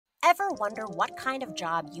Ever wonder what kind of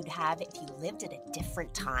job you'd have if you lived at a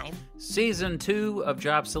different time? Season 2 of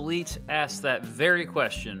Jobsolete asks that very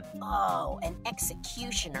question. Oh, an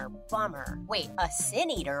executioner, bummer. Wait, a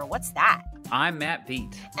sin eater, what's that? I'm Matt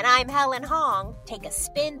Beat. And I'm Helen Hong. Take a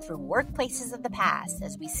spin through workplaces of the past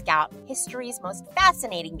as we scout history's most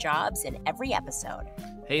fascinating jobs in every episode.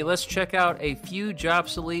 Hey, let's check out a few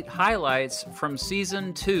Jobsolete highlights from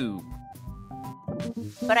Season 2.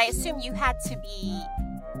 But I assume you had to be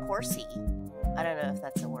horsey. I don't know if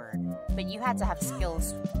that's a word. But you had to have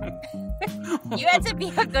skills. You had to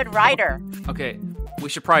be a good writer. Okay, we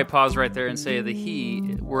should probably pause right there and say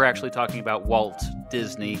that we're actually talking about Walt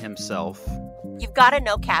Disney himself. You've got to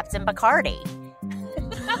know Captain Bacardi.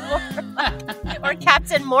 or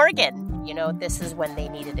Captain Morgan. You know, this is when they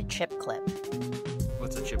needed a chip clip.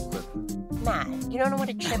 What's a chip clip? Matt, you don't know what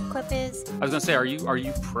a chip clip is? I was going to say, are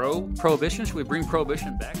you pro-prohibition? Should we bring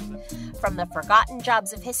prohibition back? From the forgotten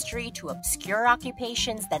jobs of history to obscure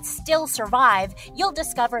occupations that still survive, you'll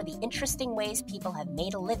discover the interesting ways people have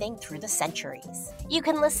made a living through the centuries. You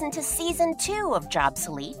can listen to Season 2 of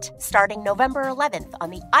Jobsolete starting November 11th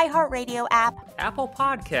on the iHeartRadio app, Apple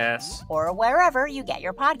Podcasts, or wherever you get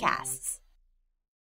your podcasts.